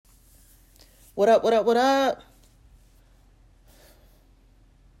What up, what up, what up?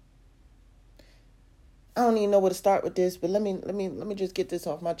 I don't even know where to start with this, but let me just get this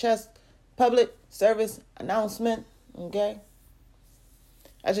off my chest. Public service announcement, okay?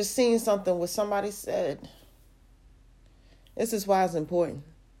 I just seen something where somebody said, this is why it's important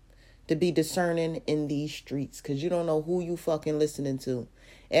to be discerning in these streets, because you don't know who you fucking listening to.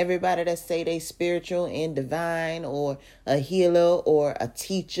 Everybody that say they spiritual and divine, or a healer, or a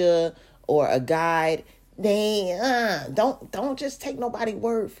teacher, or a guide, they don't just take nobody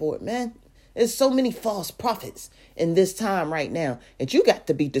word for it, man. There's so many false prophets in this time right now that you got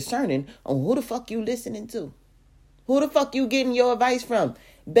to be discerning on who the fuck you listening to. Who the fuck you getting your advice from?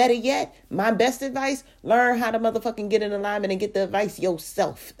 Better yet, my best advice, learn how to motherfucking get in alignment and get the advice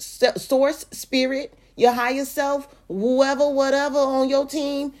yourself. Source, spirit, your higher self, whoever, whatever on your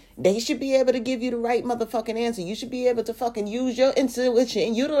team, they should be able to give you the right motherfucking answer. You should be able to fucking use your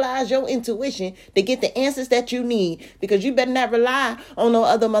intuition, utilize your intuition to get the answers that you need, because you better not rely on no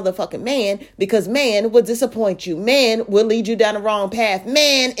other motherfucking man, because man will disappoint you. Man will lead you down the wrong path.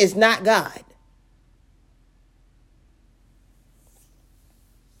 Man is not God.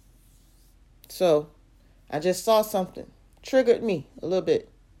 So I just saw something, triggered me a little bit.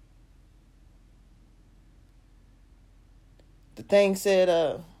 The thing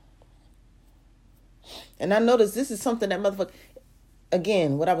said, and I noticed this is something that motherfucker,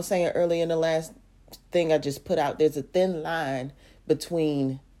 again, what I was saying earlier in the last thing I just put out, there's a thin line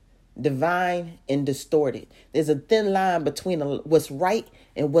between divine and distorted. There's a thin line between what's right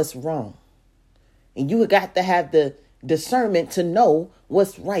and what's wrong. And you got to have the discernment to know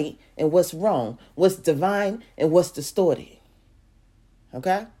what's right and what's wrong, what's divine and what's distorted.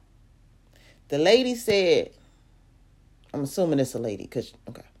 Okay? The lady said, I'm assuming it's a lady,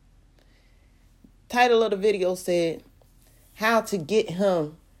 okay. Title of the video said, how to get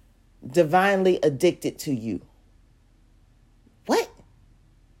him divinely addicted to you. What?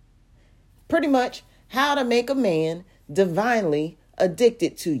 Pretty much, how to make a man divinely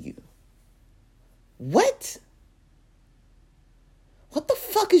addicted to you. What? What the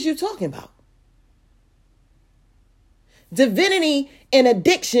fuck is you talking about? Divinity and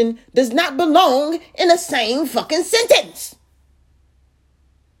addiction does not belong in the same fucking sentence.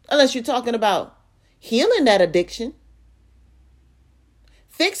 Unless you're talking about healing that addiction,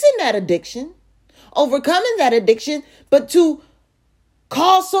 fixing that addiction, overcoming that addiction, but to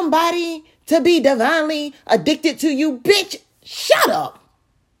call somebody to be divinely addicted to you, bitch, shut up.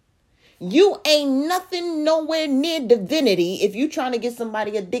 You ain't nothing nowhere near divinity if you trying to get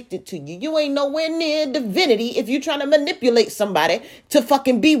somebody addicted to you. You ain't nowhere near divinity if you trying to manipulate somebody to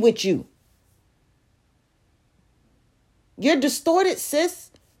fucking be with you. You're distorted, sis,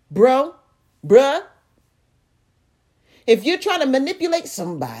 bruh. If you're trying to manipulate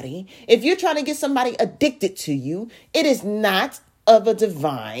somebody, if you're trying to get somebody addicted to you, it is not of a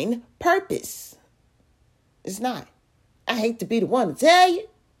divine purpose. It's not. I hate to be the one to tell you.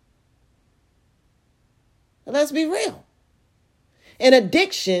 Let's be real. An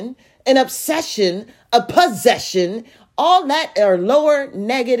addiction, an obsession, a possession, all that are lower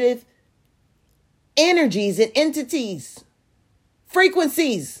negative energies and entities,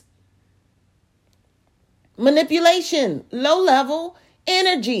 frequencies, manipulation, low level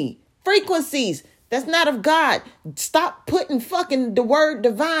energy, frequencies. That's not of God. Stop putting fucking the word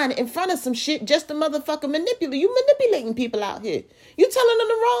divine in front of some shit just to motherfucking manipulate. You manipulating people out here. You telling them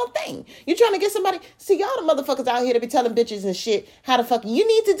the wrong thing. You trying to get somebody. See, y'all the motherfuckers out here to be telling bitches and shit how to fucking, you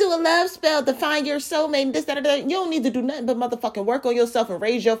need to do a love spell to find your soulmate and this, that, or that. You don't need to do nothing but motherfucking work on yourself and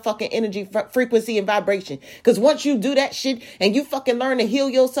raise your fucking energy, frequency, and vibration. Because once you do that shit and you fucking learn to heal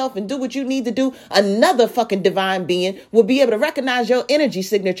yourself and do what you need to do, another fucking divine being will be able to recognize your energy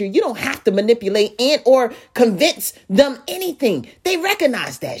signature. You don't have to manipulate and or convince them anything. They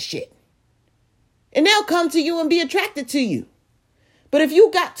recognize that shit. And they'll come to you and be attracted to you. But if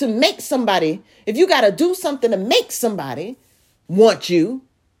you got to make somebody, if you got to do something to make somebody want you,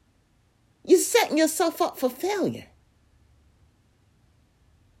 you're setting yourself up for failure.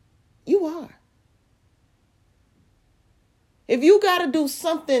 You are. If you got to do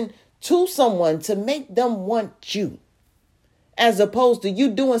something to someone to make them want you, as opposed to you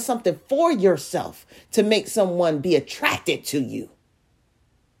doing something for yourself to make someone be attracted to you,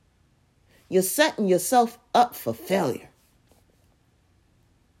 you're setting yourself up for failure.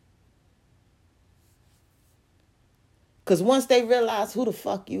 Because once they realize who the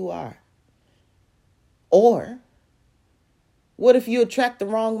fuck you are, or what if you attract the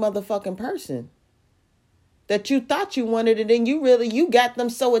wrong motherfucking person that you thought you wanted, and then you got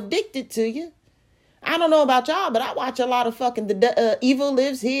them so addicted to you I don't know about y'all, but I watch a lot of fucking Evil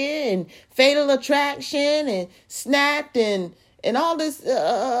Lives Here and Fatal Attraction and Snapped and all this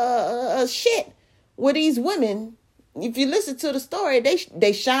shit where these women, if you listen to the story,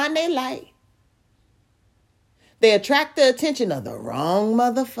 they shine their light. They attract the attention of the wrong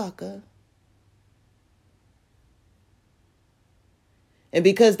motherfucker. And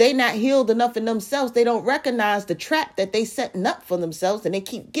because they not healed enough in themselves, they don't recognize the trap that they setting up for themselves. And they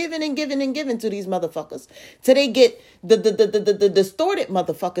keep giving and giving and giving to these motherfuckers. Till they get the distorted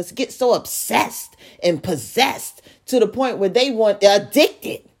motherfuckers get so obsessed and possessed to the point where they're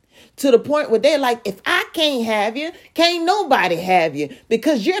addicted. To the point where they're like, if I can't have you, can't nobody have you.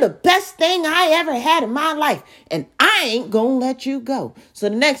 Because you're the best thing I ever had in my life. And I ain't gonna let you go. So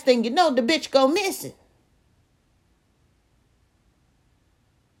the next thing you know, the bitch go missing.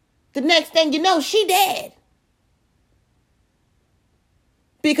 The next thing you know, she dead.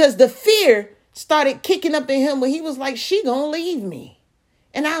 Because the fear started kicking up in him when he was like, she gonna leave me.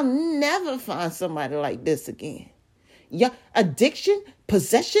 And I'll never find somebody like this again. Yeah, addiction,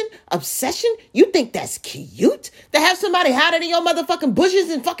 possession, obsession. You think that's cute? To have somebody hiding in your motherfucking bushes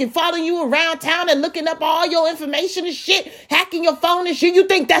and fucking following you around town and looking up all your information and shit, hacking your phone and shit. You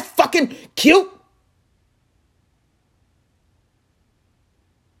think that's fucking cute?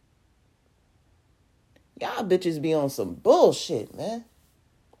 Y'all bitches be on some bullshit, man.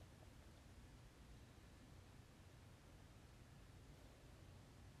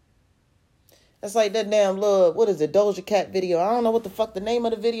 That's like that damn little, what is it, Doja Cat video. I don't know what the fuck the name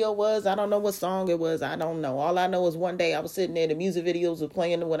of the video was. I don't know what song it was. I don't know. All I know is one day I was sitting there, the music videos were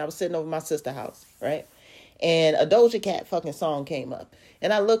playing when I was sitting over my sister's house, right? And a Doja Cat fucking song came up.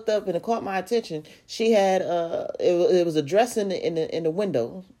 And I looked up and it caught my attention. She had, it was a dress in the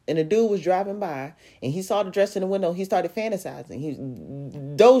window. And the dude was driving by. And he saw the dress in the window. He started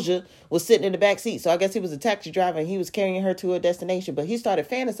fantasizing. Doja was sitting in the back seat. So I guess he was a taxi driver and he was carrying her to her destination. But he started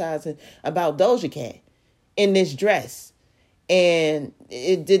fantasizing about Doja Cat in this dress. And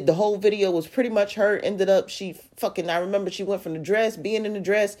the whole video was pretty much her. Ended up, I remember she went from being in the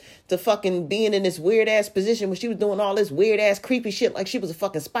dress to fucking being in this weird ass position where she was doing all this weird ass creepy shit like she was a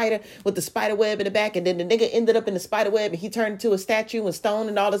fucking spider with the spider web in the back. And then the nigga ended up in the spider web and he turned into a statue and stone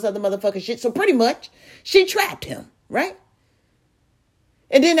and all this other motherfucking shit. So pretty much she trapped him, right?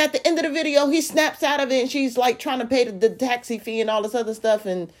 And then at the end of the video, he snaps out of it and she's like trying to pay the taxi fee and all this other stuff.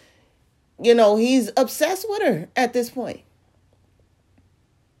 And, you know, he's obsessed with her at this point.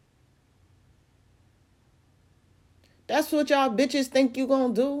 That's what y'all bitches think you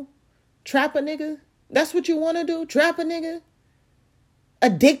gonna do? Trap a nigga? That's what you want to do? Trap a nigga?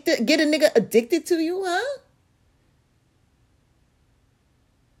 Addicted? Get a nigga addicted to you, huh?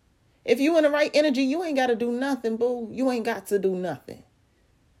 If you in the right energy, you ain't got to do nothing, boo. You ain't got to do nothing.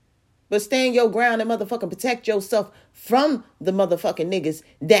 But stand your ground and motherfucking protect yourself from the motherfucking niggas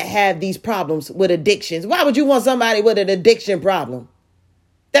that have these problems with addictions. Why would you want somebody with an addiction problem?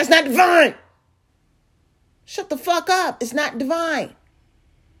 That's not divine. Shut the fuck up. It's not divine.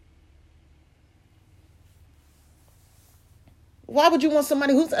 Why would you want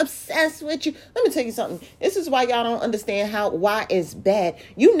somebody who's obsessed with you? Let me tell you something. This is why y'all don't understand why it's bad.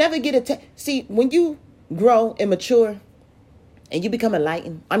 You never get see, when you grow and mature and you become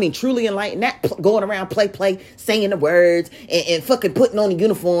enlightened, I mean truly enlightened, not going around play, saying the words and fucking putting on the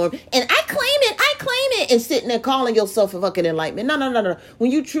uniform and I claim it and sitting there calling yourself a fucking enlightenment. No. When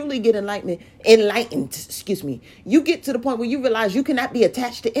you truly get enlightened, you get to the point where you realize you cannot be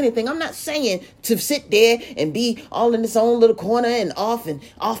attached to anything. I'm not saying to sit there and be all in its own little corner and off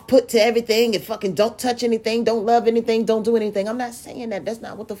put to everything and fucking don't touch anything, don't love anything, don't do anything. I'm not saying that. That's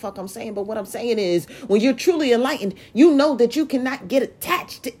not what the fuck I'm saying. But what I'm saying is when you're truly enlightened, you know that you cannot get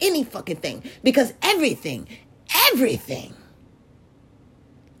attached to any fucking thing because everything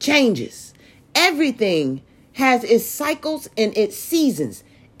changes. Everything has its cycles and its seasons.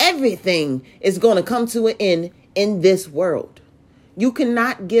 Everything is going to come to an end in this world. You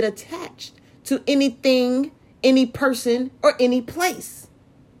cannot get attached to anything, any person, or any place.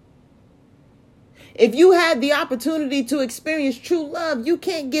 If you had the opportunity to experience true love, you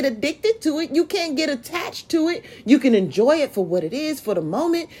can't get addicted to it. You can't get attached to it. You can enjoy it for what it is, for the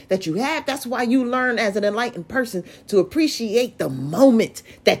moment that you have. That's why you learn as an enlightened person to appreciate the moment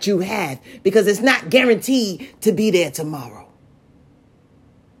that you have, because it's not guaranteed to be there tomorrow.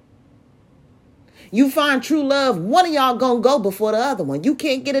 You find true love, one of y'all gonna go before the other one. You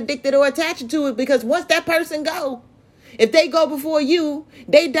can't get addicted or attached to it because once that person go, if they go before you,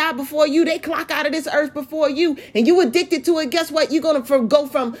 they die before you, they clock out of this earth before you, and you addicted to it, guess what? You're going to go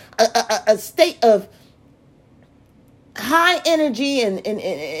from a state of high energy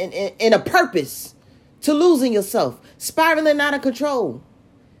and a purpose to losing yourself, spiraling out of control.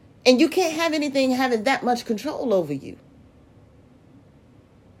 And you can't have anything having that much control over you.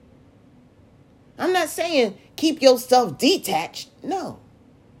 I'm not saying keep yourself detached. No.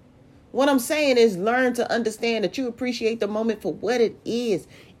 What I'm saying is learn to understand that you appreciate the moment for what it is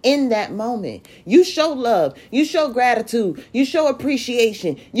in that moment. You show love. You show gratitude. You show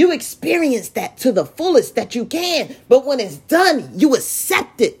appreciation. You experience that to the fullest that you can. But when it's done, you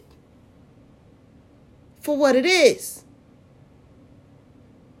accept it for what it is.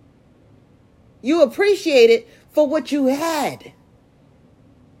 You appreciate it for what you had.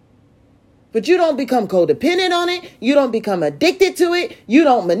 But you don't become codependent on it. You don't become addicted to it. You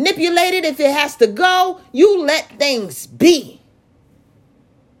don't manipulate it if it has to go. You let things be.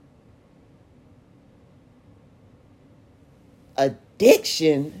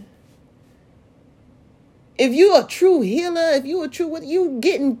 Addiction. If you're a true healer, if you're a true, you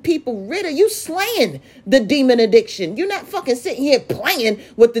getting people rid of, you slaying the demon addiction. You're not fucking sitting here playing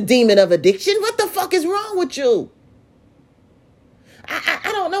with the demon of addiction. What the fuck is wrong with you?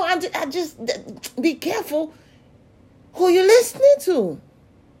 I don't know. I just be careful who you're listening to.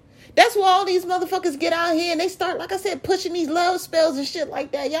 That's why all these motherfuckers get out here and they start, like I said, pushing these love spells and shit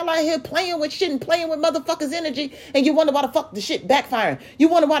like that. Y'all out here playing with shit and playing with motherfuckers' energy, and you wonder why the fuck the shit backfiring. You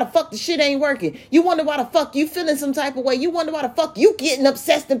wonder why the fuck the shit ain't working. You wonder why the fuck you feeling some type of way. You wonder why the fuck you getting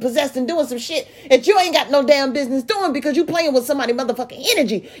obsessed and possessed and doing some shit that you ain't got no damn business doing because you playing with somebody's motherfucking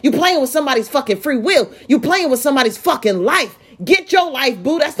energy. You playing with somebody's fucking free will. You playing with somebody's fucking life. Get your life,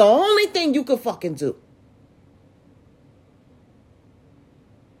 boo. That's the only thing you could fucking do.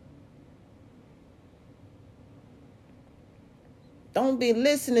 Don't be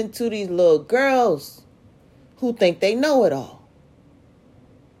listening to these little girls who think they know it all.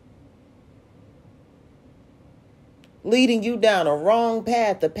 Leading you down a wrong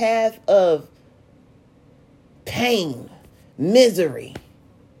path, the path of pain, misery.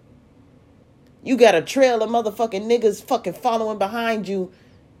 You got a trail of motherfucking niggas fucking following behind you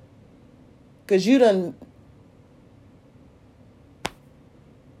because you done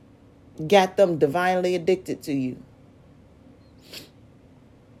got them divinely addicted to you.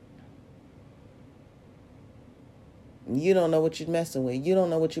 You don't know what you're messing with. You don't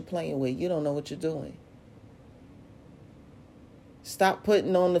know what you're playing with. You don't know what you're doing. Stop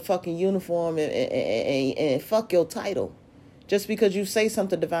putting on the fucking uniform and fuck your title. Just because you say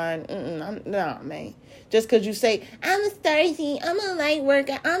something divine, no, man. Just because you say, I'm a Starseed, I'm a light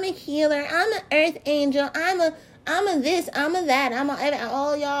worker, I'm a healer, I'm an earth angel, I'm a this, I'm a that, I'm a,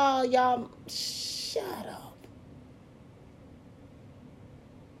 all y'all, shut up.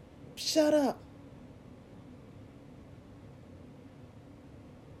 Shut up.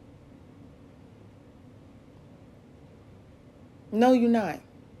 No, you're not.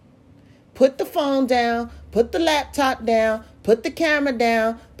 Put the phone down, put the laptop down, put the camera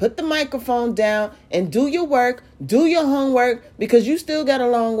down, put the microphone down, and do your work, do your homework, because you still got a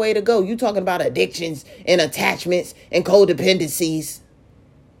long way to go. You talking about addictions and attachments and codependencies.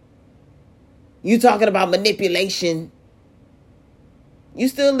 You talking about manipulation. You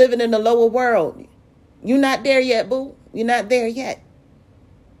still living in the lower world. You're not there yet, boo. You're not there yet.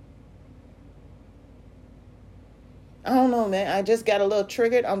 I don't know, man. I just got a little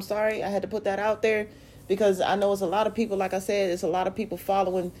triggered. I'm sorry. I had to put that out there because I know it's a lot of people, like I said, it's a lot of people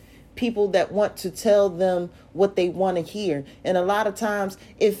following people that want to tell them what they want to hear. And a lot of times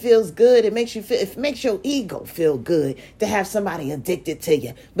it feels good. It makes you feel, it makes your ego feel good to have somebody addicted to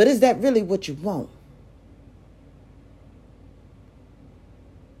you. But is that really what you want?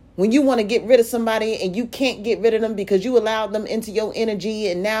 When you want to get rid of somebody and you can't get rid of them because you allowed them into your energy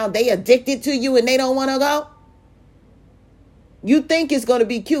and now they addicted to you and they don't want to go? You think it's going to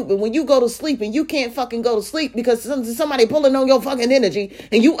be cute, but when you go to sleep and you can't fucking go to sleep because somebody pulling on your fucking energy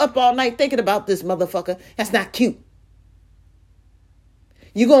and you up all night thinking about this motherfucker, that's not cute.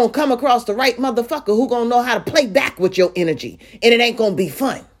 You're going to come across the right motherfucker who going to know how to play back with your energy, and it ain't going to be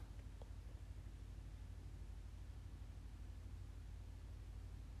fun.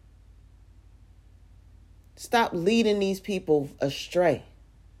 Stop leading these people astray.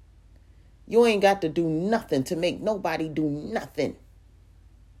 You ain't got to do nothing to make nobody do nothing.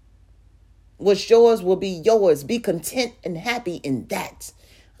 What's yours will be yours. Be content and happy in that.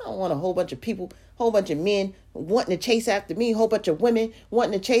 I don't want a whole bunch of people, whole bunch of men wanting to chase after me, whole bunch of women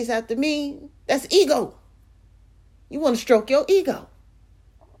wanting to chase after me. That's ego. You want to stroke your ego.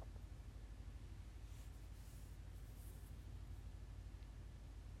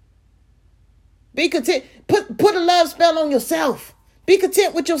 Be content. Put a love spell on yourself. Be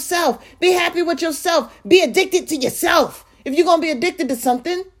content with yourself. Be happy with yourself. Be addicted to yourself. If you're going to be addicted to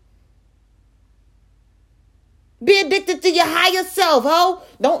something, Be addicted to your higher self, ho.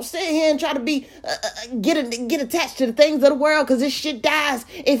 Don't sit here and try to be get attached to the things of the world, because this shit dies,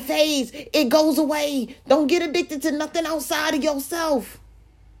 it fades, it goes away. Don't get addicted to nothing outside of yourself.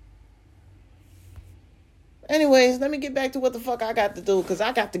 Anyways, let me get back to what the fuck I got to do, because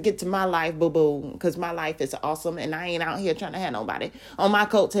I got to get to my life, boo-boo, because my life is awesome, and I ain't out here trying to have nobody on my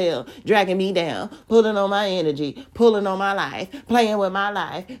coattail, dragging me down, pulling on my energy, pulling on my life, playing with my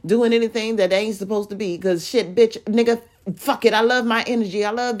life, doing anything that ain't supposed to be, because shit, bitch, nigga, fuck it. I love my energy.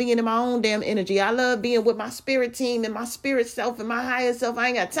 I love being in my own damn energy. I love being with my spirit team and my spirit self and my higher self. I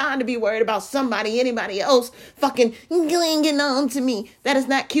ain't got time to be worried about somebody, anybody else fucking clinging on to me. That is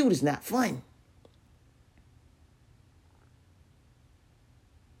not cute. It's not fun.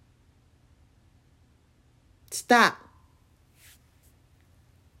 Stop.